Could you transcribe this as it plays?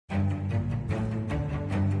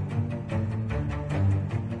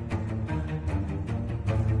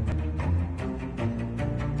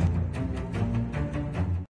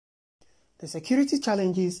The security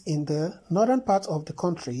challenges in the northern part of the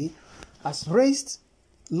country has raised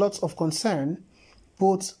lots of concern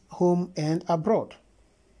both home and abroad.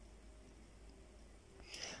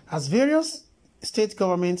 As various state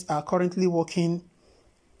governments are currently working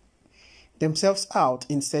themselves out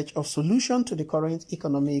in search of solution to the current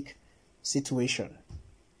economic situation.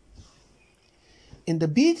 In the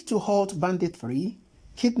bid to halt banditry,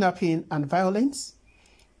 kidnapping and violence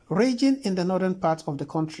raging in the northern part of the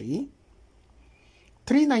country,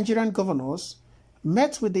 3 Nigerian governors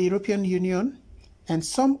met with the European Union and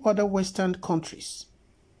some other Western countries,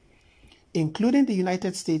 including the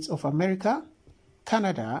United States of America,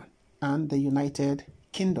 Canada, and the United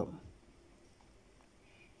Kingdom.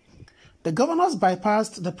 The governors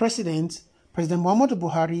bypassed the President Muhammadu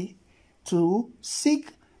Buhari, to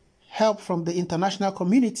seek help from the international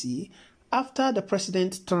community after the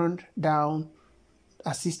President turned down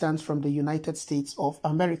assistance from the United States of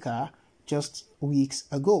America just weeks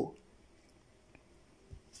ago.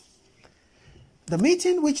 The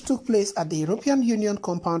meeting, which took place at the European Union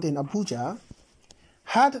compound in Abuja,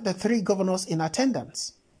 had the 3 governors in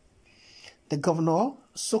attendance. The governor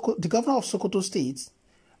of Sokoto State,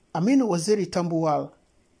 Aminu Waziri Tambuwal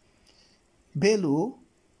Bello,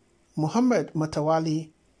 Muhammad Matawali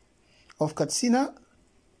of Katsina,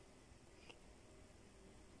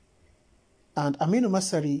 and Aminu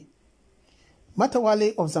Masari,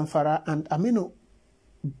 Matawali of Zamfara, and Aminu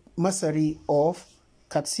Masari of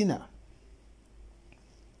Katsina.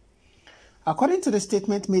 According to the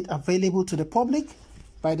statement made available to the public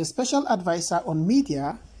by the Special Advisor on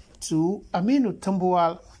Media to Aminu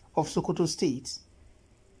Tambuwal of Sokoto State,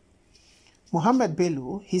 Muhammad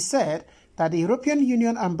Bello, he said that the European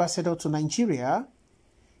Union ambassador to Nigeria,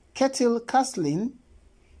 Ketil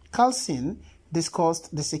Kalsin,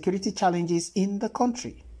 discussed the security challenges in the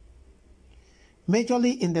country,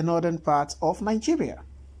 majorly in the northern part of Nigeria,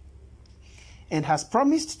 and has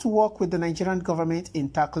promised to work with the Nigerian government in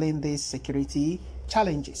tackling these security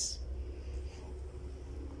challenges.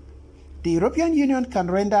 The European Union can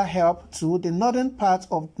render help to the northern part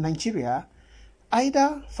of Nigeria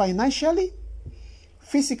either financially,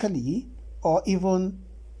 physically, or even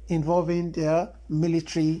involving their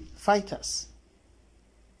military fighters.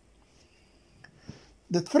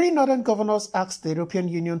 The 3 northern governors asked the European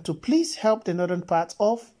Union to please help the northern part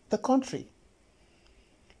of the country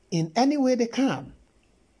in any way they can.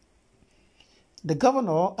 The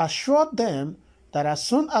governor assured them that as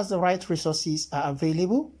soon as the right resources are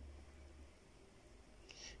available,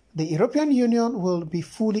 the European Union will be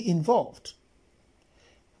fully involved.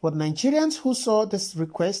 But Nigerians who saw this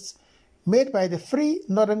request made by the 3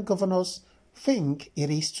 northern governors think it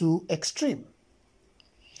is too extreme,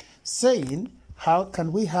 saying, how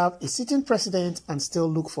can we have a sitting president and still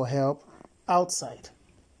look for help outside?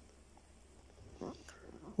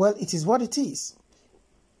 Well, it is what it is.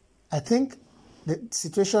 I think the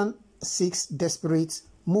situation seeks desperate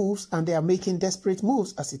moves, and they are making desperate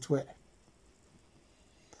moves, as it were.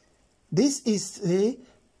 This is the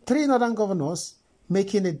 3 northern governors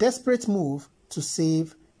making a desperate move to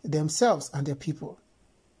save themselves and their people.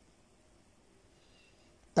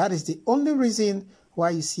 That is the only reason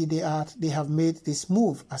why you see they have made this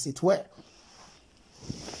move, as it were.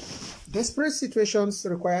 Desperate situations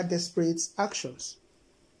require desperate actions.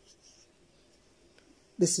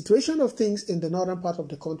 The situation of things in the northern part of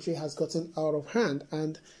the country has gotten out of hand,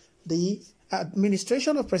 and the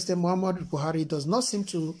administration of President Muhammadu Buhari does not seem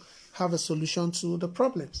to have a solution to the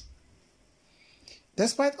problems.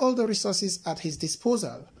 Despite all the resources at his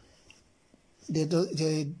disposal,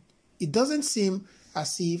 it doesn't seem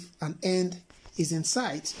as if an end is in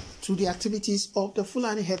sight to the activities of the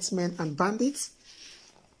Fulani herdsmen and bandits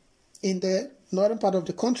in the northern part of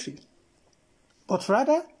the country. But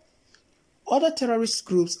rather, other terrorist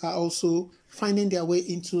groups are also finding their way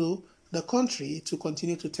into the country to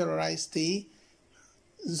continue to terrorize the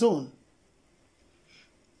zone.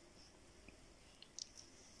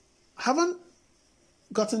 Having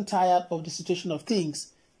gotten tired of the situation of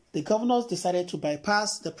things, the governors decided to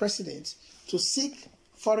bypass the president to seek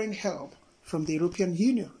foreign help from the European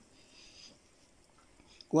Union.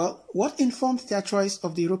 Well, what informed their choice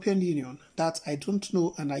of the European Union? That I don't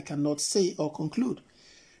know, and I cannot say or conclude.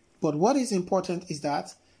 But what is important is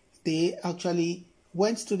that they actually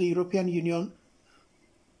went to the European Union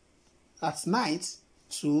at night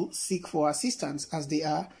to seek for assistance, as they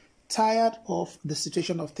are tired of the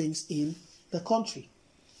situation of things in the country.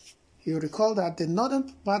 You recall that the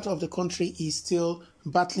northern part of the country is still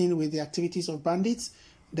battling with the activities of bandits,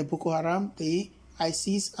 the Boko Haram, the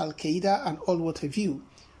ISIS, Al-Qaeda, and all what have you.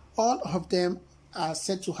 All of them are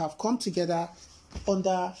said to have come together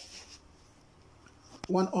under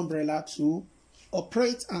one umbrella to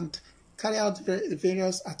operate and carry out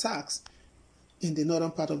various attacks in the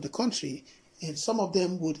northern part of the country, and some of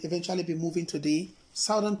them would eventually be moving to the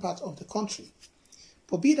southern part of the country.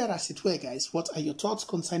 But be that as it were, guys, what are your thoughts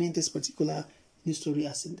concerning this particular news story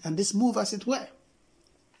and this move as it were?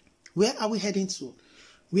 Where are we heading to?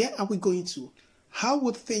 Where are we going to? How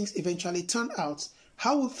would things eventually turn out?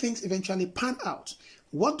 How would things eventually pan out?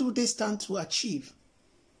 What do they stand to achieve?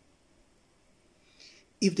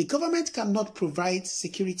 If the government cannot provide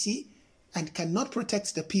security and cannot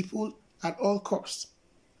protect the people at all costs,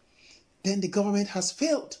 then the government has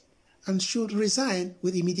failed and should resign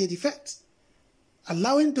with immediate effect,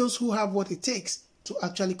 allowing those who have what it takes to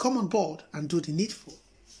actually come on board and do the needful.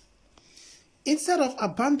 Instead of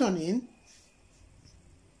abandoning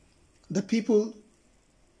the people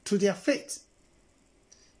to their fate,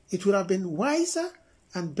 it would have been wiser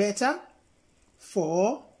and better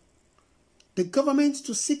for the government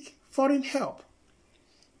to seek foreign help.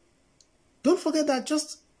 Don't forget that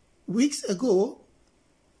just weeks ago,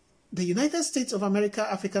 the United States of America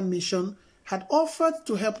African Mission had offered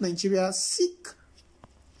to help Nigeria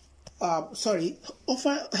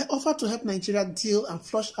offered to help Nigeria deal and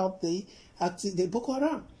flush out the Boko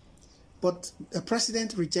Haram. But the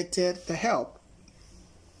president rejected the help.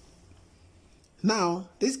 Now,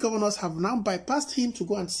 these governors have now bypassed him to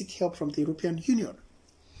go and seek help from the European Union.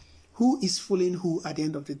 Who is fooling who at the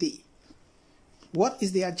end of the day? What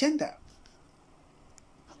is the agenda?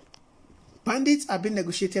 Bandits are being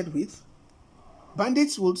negotiated with.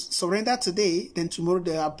 Bandits will surrender today, then tomorrow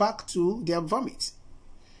they are back to their vomit.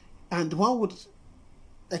 And one would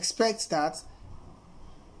expect that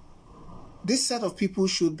this set of people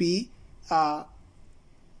should be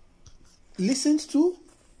listened to,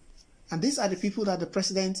 and these are the people that the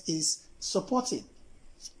president is supporting.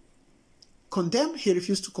 Condemn, he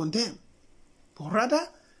refused to condemn, but rather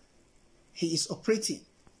he is operating.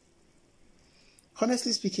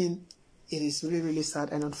 Honestly speaking, it is really, really sad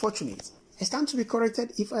and unfortunate. I stand to be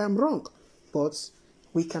corrected if I am wrong, but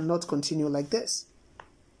we cannot continue like this.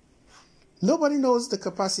 Nobody knows the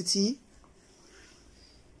capacity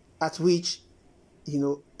at which,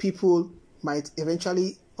 people might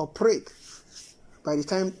eventually operate by the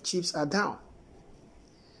time chips are down.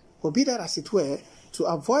 But be that as it were, to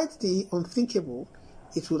avoid the unthinkable,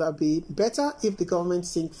 it would have been better if the government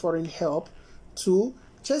sent foreign help to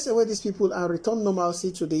chase away these people and return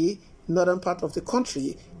normalcy to the northern part of the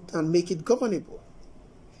country and make it governable.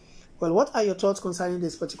 Well, what are your thoughts concerning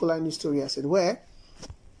this particular news story as it were?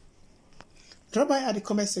 Drop by at the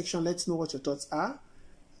comment section, let's know what your thoughts are.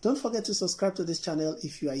 Don't forget to subscribe to this channel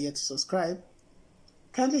if you are yet to subscribe.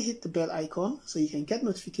 Kindly hit the bell icon so you can get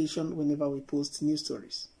notification whenever we post new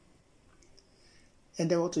stories.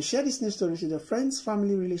 Endeavor to share this news stories with your friends,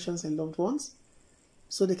 family, relations, and loved ones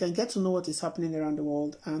so they can get to know what is happening around the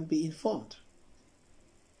world and be informed.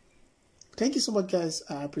 Thank you so much, guys.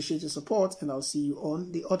 I appreciate your support, and I'll see you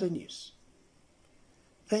on the other news.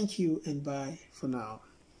 Thank you, and bye for now.